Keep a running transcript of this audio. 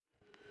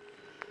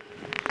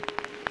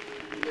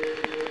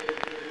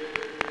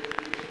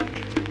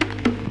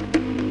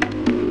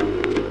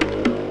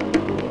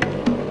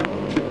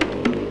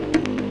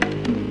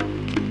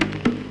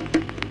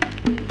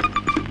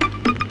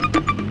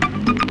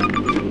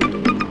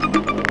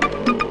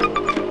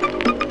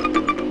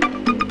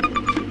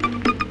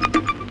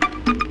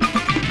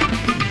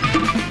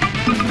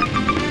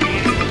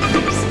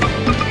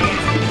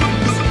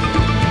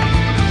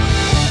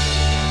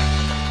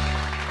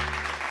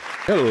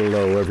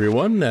Hello,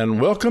 everyone, and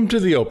welcome to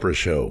The Oprah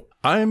Show.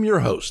 I'm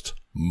your host,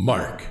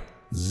 Mark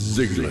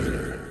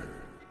Ziegler.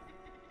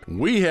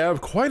 We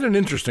have quite an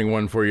interesting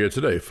one for you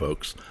today,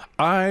 folks.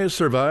 I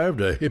survived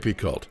a hippie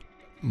cult.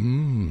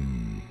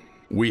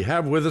 We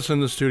have with us in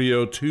the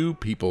studio two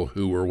people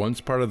who were once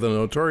part of the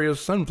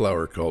notorious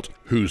Sunflower Cult,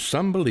 who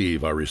some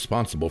believe are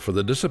responsible for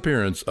the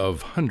disappearance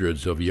of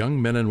hundreds of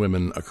young men and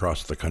women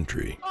across the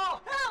country. Oh,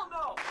 hell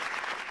no!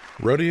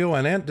 Rodeo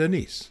and Aunt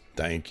Denise,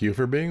 thank you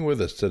for being with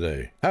us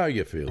today. How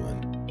you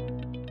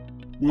feeling?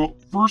 Well,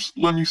 first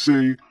let me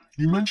say,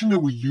 you mentioned that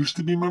we used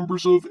to be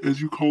members of,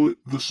 as you call it,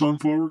 the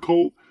Sunflower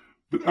Cult,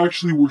 but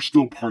actually we're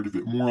still part of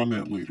it. More on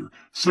that later.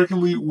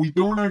 Secondly, we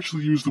don't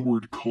actually use the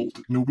word cult.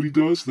 Nobody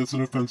does. That's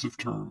an offensive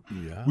term.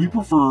 Yeah. We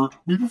prefer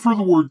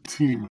the word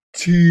team.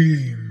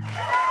 Team.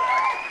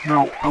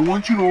 Now, I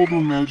want you all to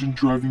imagine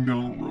driving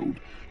down a road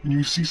and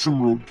you see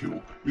some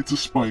roadkill. It's a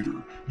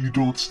spider. You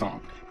don't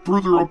stop.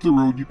 Further up the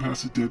road, you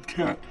pass a dead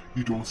cat.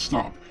 You don't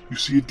stop. You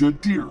see a dead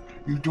deer.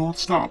 You don't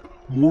stop.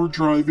 More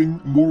driving,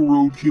 more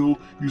roadkill.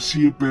 You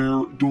see a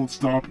bear, don't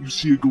stop. You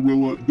see a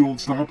gorilla, don't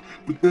stop.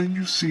 But then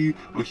you see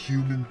a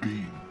human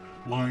being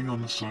lying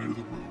on the side of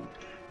the road.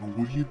 And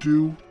what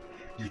do?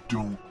 You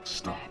don't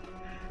stop.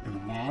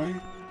 And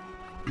why?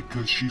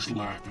 Because she's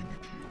laughing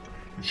at you.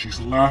 And she's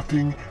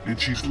laughing, and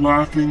she's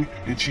laughing,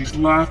 and she's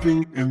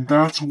laughing. And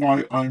that's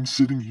why I'm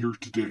sitting here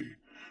today.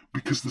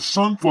 Because the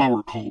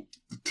Sunflower Cult,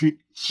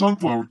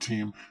 Sunflower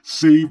Team,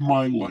 saved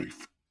my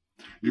life.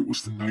 It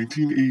was the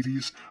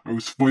 1980s. I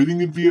was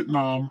fighting in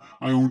Vietnam.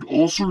 I owned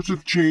all sorts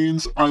of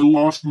chains. I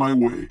lost my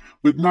way.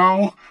 But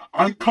now,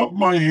 I cup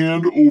my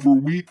hand over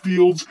wheat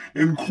fields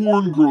and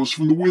corn grows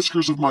from the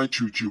whiskers of my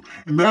choo-choo.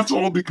 And that's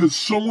all because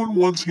someone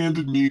once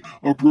handed me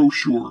a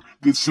brochure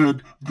that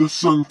said The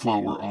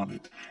Sunflower on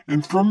it.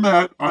 And from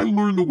that, I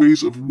learned the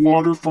ways of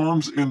water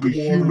farms and the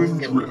human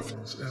drift.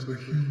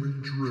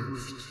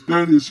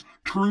 That is,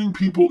 turning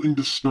people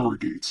into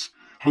stargates.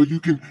 How you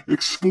can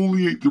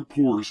exfoliate their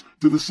pores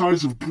to the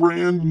size of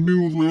brand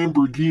new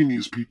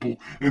Lamborghinis, people,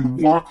 and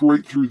walk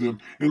right through them.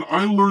 And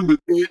I learned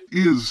that it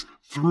is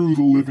through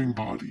the living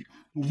body,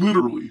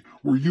 literally,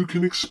 where you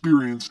can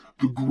experience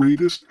the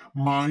greatest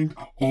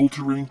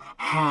mind-altering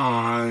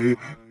high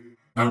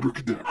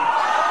abracadabra.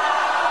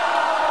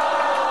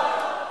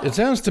 It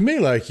sounds to me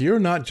like you're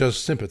not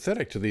just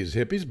sympathetic to these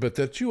hippies, but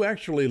that you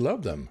actually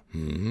love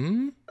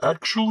them.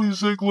 Actually,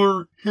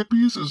 Ziegler,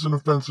 hippies is an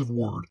offensive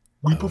word.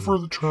 We prefer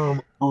the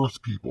term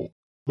Earth people.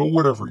 But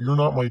whatever, you're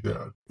not my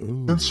dad.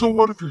 Ooh. And so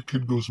what if your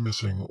kid goes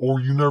missing,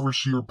 or you never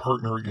see your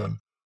partner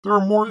again? There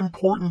are more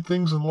important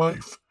things in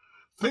life.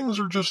 Things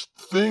are just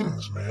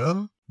things,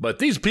 man. But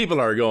these people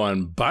are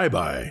going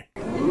bye-bye.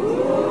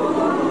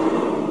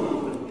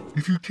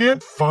 If you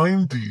can't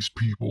find these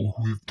people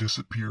who have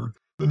disappeared,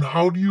 then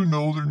how do you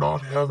know they're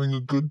not having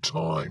a good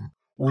time,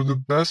 or the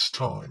best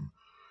time?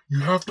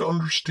 You have to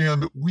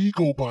understand that we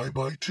go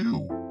bye-bye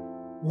too.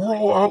 We're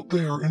all out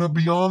there in a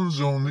beyond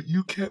zone that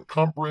you can't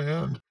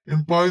comprehend.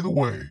 And by the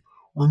way,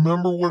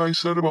 remember what I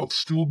said about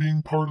still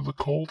being part of the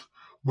cult?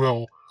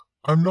 Well,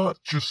 I'm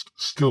not just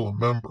still a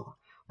member,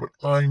 but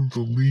I'm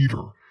the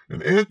leader.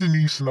 And Aunt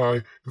Denise and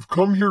I have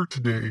come here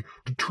today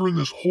to turn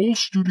this whole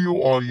studio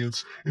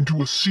audience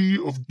into a sea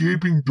of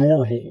gaping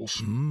door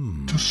holes.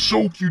 To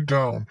soak you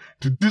down,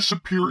 to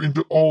disappear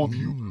into all of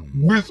you,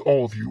 with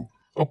all of you.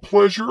 A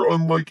pleasure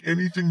unlike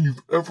anything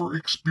you've ever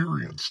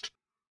experienced.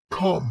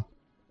 Come.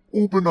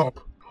 Open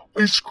up.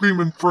 Ice cream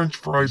and french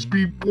fries.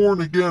 Be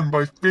born again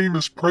by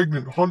famous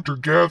pregnant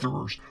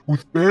hunter-gatherers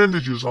with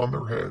bandages on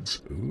their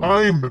heads.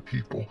 I am the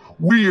people.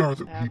 We are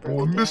the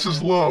people. And this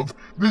is love.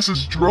 This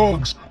is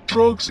drugs.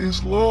 Drugs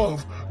is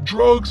love.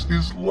 Drugs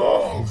is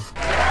love.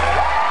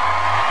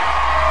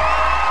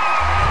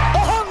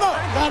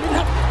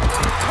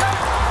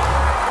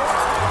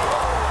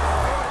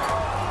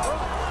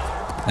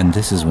 And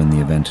this is when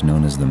the event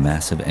known as the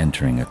Massive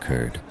Entering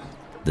occurred.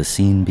 The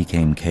scene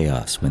became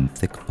chaos when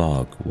thick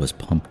fog was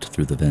pumped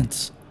through the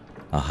vents.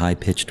 A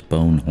high-pitched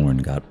bone horn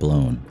got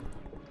blown,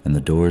 and the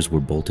doors were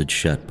bolted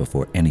shut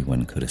before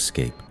anyone could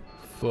escape.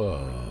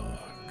 Fuck.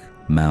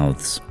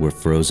 Mouths were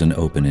frozen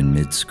open in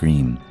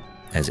mid-scream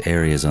as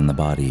areas on the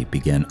body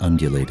began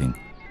undulating,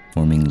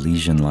 forming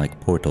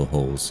lesion-like portal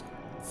holes,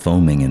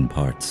 foaming in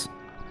parts.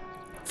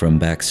 From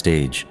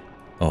backstage,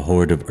 a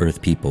horde of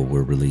Earth people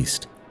were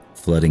released,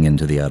 flooding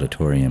into the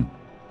auditorium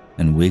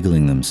and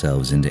wiggling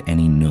themselves into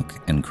any nook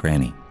and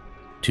cranny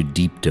to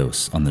deep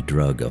dose on the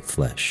drug of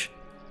flesh.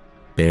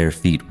 Bare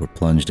feet were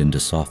plunged into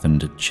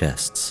softened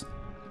chests.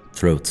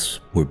 Throats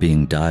were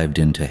being dived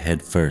into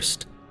head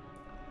first.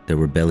 There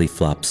were belly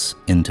flops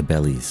into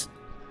bellies,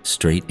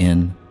 straight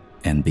in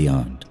and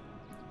beyond.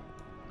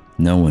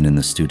 No one in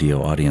the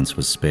studio audience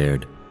was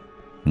spared,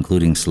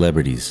 including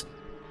celebrities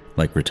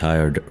like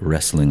retired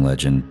wrestling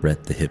legend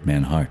Bret the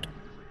Hitman Hart.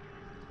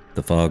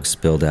 The fog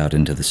spilled out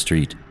into the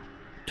street,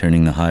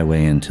 turning the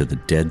highway into the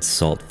dead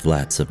salt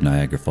flats of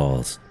Niagara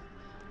Falls.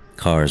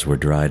 Cars were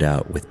dried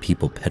out with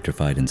people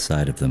petrified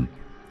inside of them,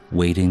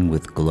 waiting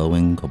with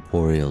glowing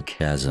corporeal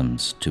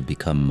chasms to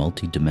become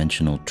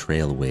multi-dimensional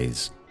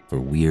trailways for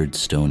weird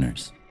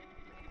stoners.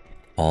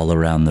 All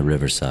around the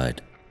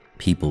riverside,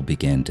 people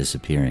began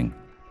disappearing,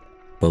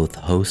 both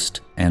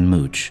host and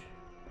mooch,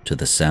 to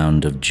the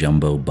sound of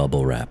jumbo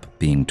bubble wrap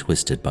being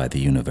twisted by the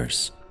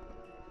universe.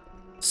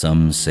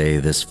 Some say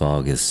this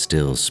fog is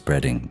still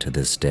spreading to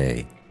this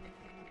day.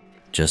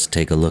 Just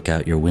take a look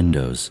out your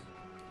windows.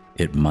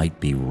 It might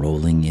be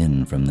rolling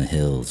in from the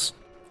hills,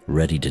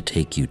 ready to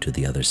take you to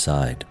the other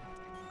side.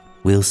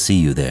 We'll see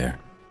you there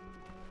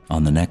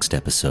on the next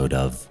episode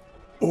of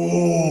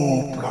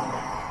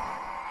Opera.